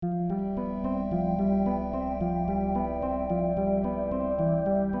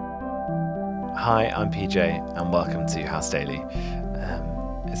Hi, I'm PJ, and welcome to House Daily.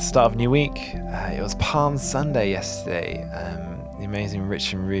 It's the start of a new week. It was Palm Sunday yesterday. The amazing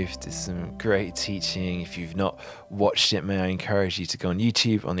Rich and Ruth did some great teaching. If you've not watched it, may I encourage you to go on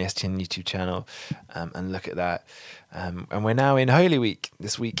YouTube, on the STN YouTube channel, and look at that. And we're now in Holy Week,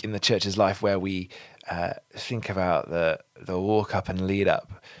 this week in the church's life, where we think about the walk up and lead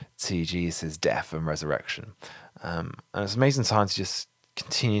up to Jesus' death and resurrection. And it's an amazing time to just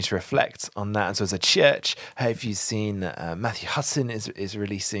continue to reflect on that. And so as a church, have you seen Matthew Hutton is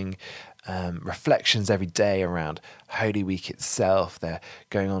releasing reflections every day around Holy Week itself. They're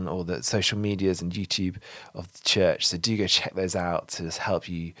going on all the social medias and YouTube of the church. So do go check those out to just help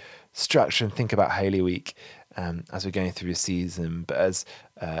you structure and think about Holy Week as we're going through the season. But as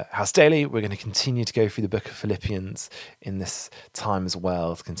House Daily, we're going to continue to go through the book of Philippians in this time as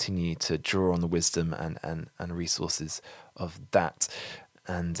well, to continue to draw on the wisdom and resources of that.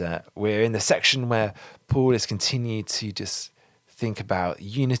 And we're in the section where Paul is continuing to just think about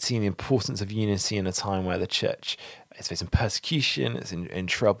unity and the importance of unity in a time where the church is facing persecution, it's in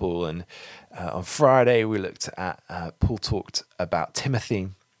trouble. And on Friday, we looked at, Paul talked about Timothy,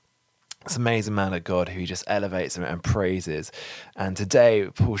 this amazing man of God who he just elevates and praises. And today,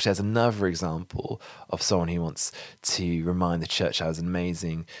 Paul shares another example of someone he wants to remind the church as an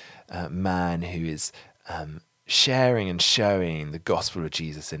amazing man who is sharing and showing the gospel of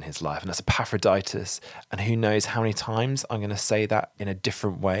Jesus in his life. And that's Epaphroditus. And who knows how many times I'm going to say that in a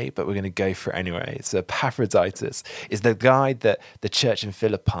different way, but we're going to go for it anyway. So Epaphroditus is the guy that the church in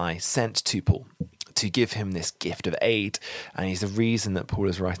Philippi sent to Paul to give him this gift of aid. And he's the reason that Paul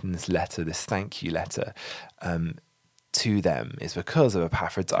is writing this letter, this thank you letter, to them, is because of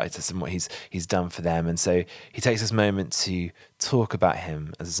Epaphroditus and what he's done for them. And so he takes this moment to talk about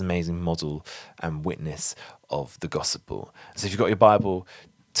him as this amazing model and witness of the gospel. So if you've got your Bible,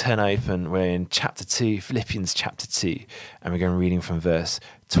 turn open. We're in chapter 2, Philippians chapter 2, and we're going reading from verse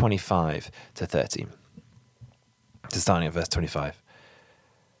 25 to 30. So starting at verse 25.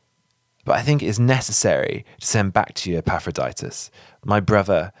 But I think it is necessary to send back to you Epaphroditus, my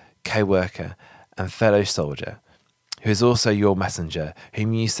brother, co-worker, and fellow soldier, who is also your messenger,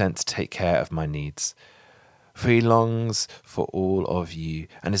 whom you sent to take care of my needs. For he longs for all of you,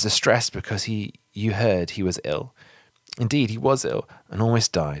 and is distressed because you heard he was ill. Indeed, he was ill, and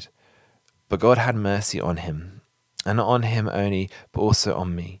almost died. But God had mercy on him, and not on him only, but also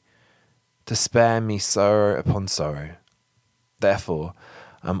on me, to spare me sorrow upon sorrow. Therefore,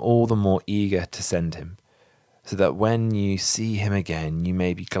 I'm all the more eager to send him, so that when you see him again, you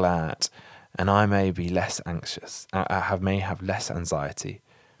may be glad, and I may be less anxious. May have less anxiety.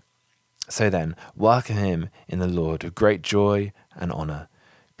 So then, welcome him in the Lord with great joy and honour,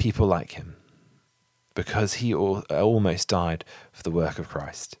 people like him, because he almost died for the work of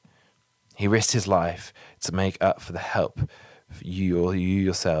Christ. He risked his life to make up for the help you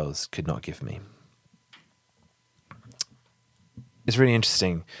yourselves could not give me. It's really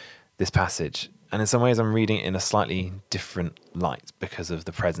interesting, this passage, and in some ways I'm reading it in a slightly different light because of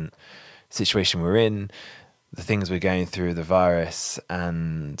the present situation we're in, the things we're going through, the virus,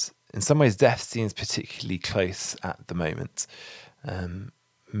 and in some ways death seems particularly close at the moment.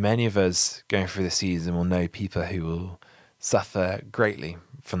 Many of us going through the season will know people who will suffer greatly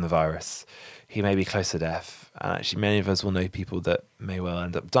from the virus. He may be close to death, and actually many of us will know people that may well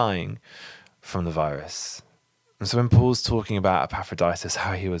end up dying from the virus. And so when Paul's talking about Epaphroditus,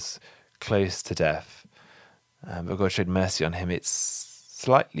 how he was close to death, but God showed mercy on him, it's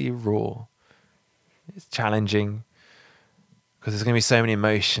slightly raw. It's challenging because there's going to be so many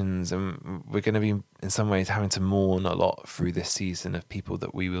emotions, and we're going to be in some ways having to mourn a lot through this season of people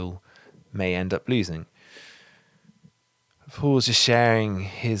that we may end up losing. Paul's just sharing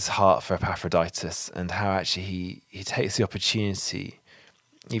his heart for Epaphroditus and how actually he takes the opportunity,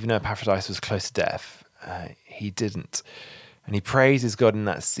 even though Epaphroditus was close to death, he didn't. And he praises God in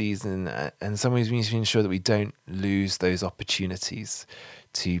that season. And in some ways we need to ensure that we don't lose those opportunities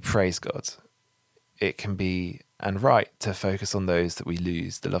to praise God. It can be and right to focus on those that we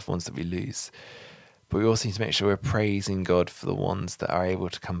lose, the loved ones that we lose. But we also need to make sure we're praising God for the ones that are able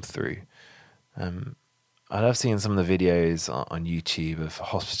to come through. I love seeing some of the videos on YouTube of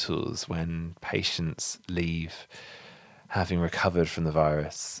hospitals when patients leave having recovered from the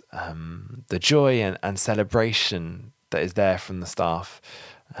virus. The joy and celebration that is there from the staff,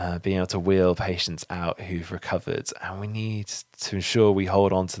 being able to wheel patients out who've recovered. And we need to ensure we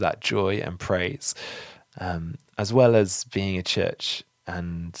hold on to that joy and praise, as well as being a church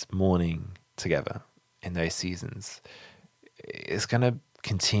and mourning together in those seasons. It's going to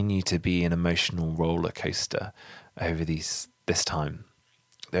continue to be an emotional roller coaster over this time.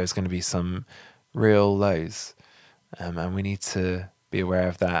 There's going to be some real lows. And we need to be aware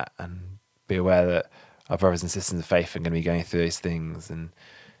of that and be aware that our brothers and sisters of faith are going to be going through those things and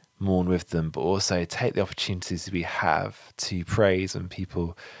mourn with them, but also take the opportunities we have to praise when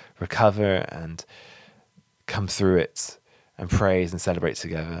people recover and come through it, and praise and celebrate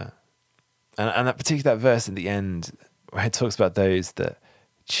together. And that particular verse at the end, where it talks about those that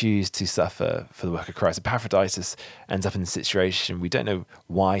choose to suffer for the work of Christ. Epaphroditus ends up in a situation, we don't know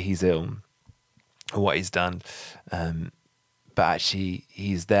why he's ill or what he's done, but actually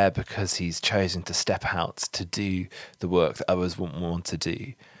he's there because he's chosen to step out to do the work that others wouldn't want to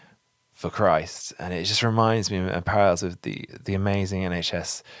do for Christ. And it just reminds me and parallels of the amazing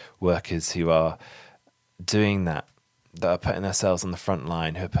NHS workers who are doing that are putting themselves on the front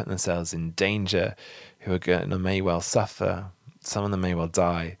line, who are putting themselves in danger, who are going to may well suffer, some of them may well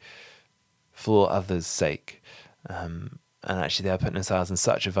die for others' sake. And actually they're putting themselves in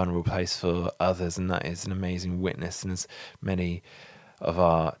such a vulnerable place for others, and that is an amazing witness. And there's many of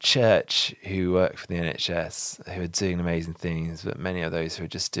our church who work for the NHS who are doing amazing things, but many of those who are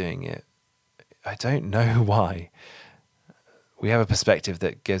just doing it, I don't know why. We have a perspective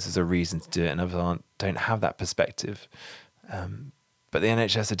that gives us a reason to do it, and others don't have that perspective. But the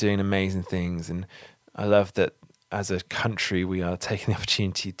NHS are doing amazing things, and I love that as a country we are taking the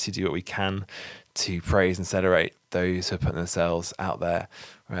opportunity to do what we can to praise and celebrate those who are putting themselves out there,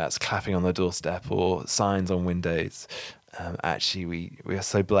 whether that's clapping on the doorstep or signs on windows. Actually, we are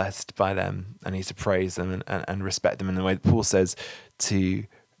so blessed by them and need to praise them and respect them in the way that Paul says to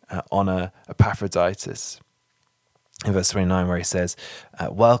honour Epaphroditus. In verse 29, where he says,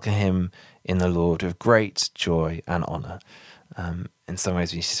 welcome him in the Lord with great joy and honour. In some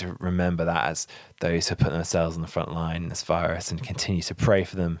ways, we need to remember that as those who put themselves on the front line in this virus, and continue to pray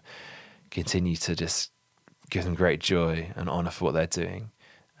for them, continue to just give them great joy and honour for what they're doing.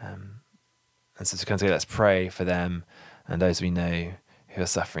 And so to come together, let's pray for them and those we know who are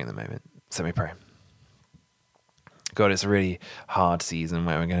suffering at the moment. So let me pray. God, it's a really hard season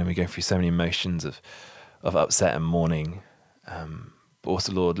where we're going to be going through so many emotions of upset and mourning. But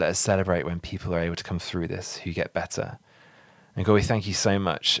also, Lord, let us celebrate when people are able to come through this, who get better. And God, we thank you so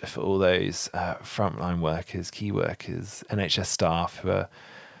much for all those frontline workers, key workers, NHS staff who are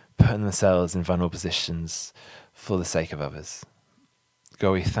putting themselves in vulnerable positions for the sake of others.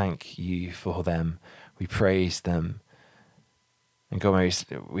 God, we thank you for them. We praise them. And God, may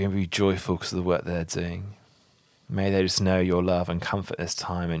we be joyful because of the work they're doing. May they just know your love and comfort this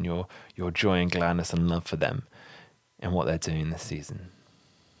time, and your joy and gladness and love for them and what they're doing this season.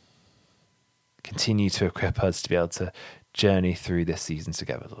 Continue to equip us to be able to journey through this season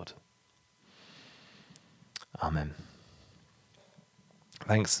together, Lord. Amen.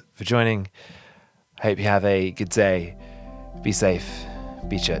 Thanks for joining. Hope you have a good day. Be safe.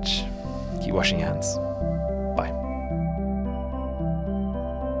 Be church. Keep washing your hands.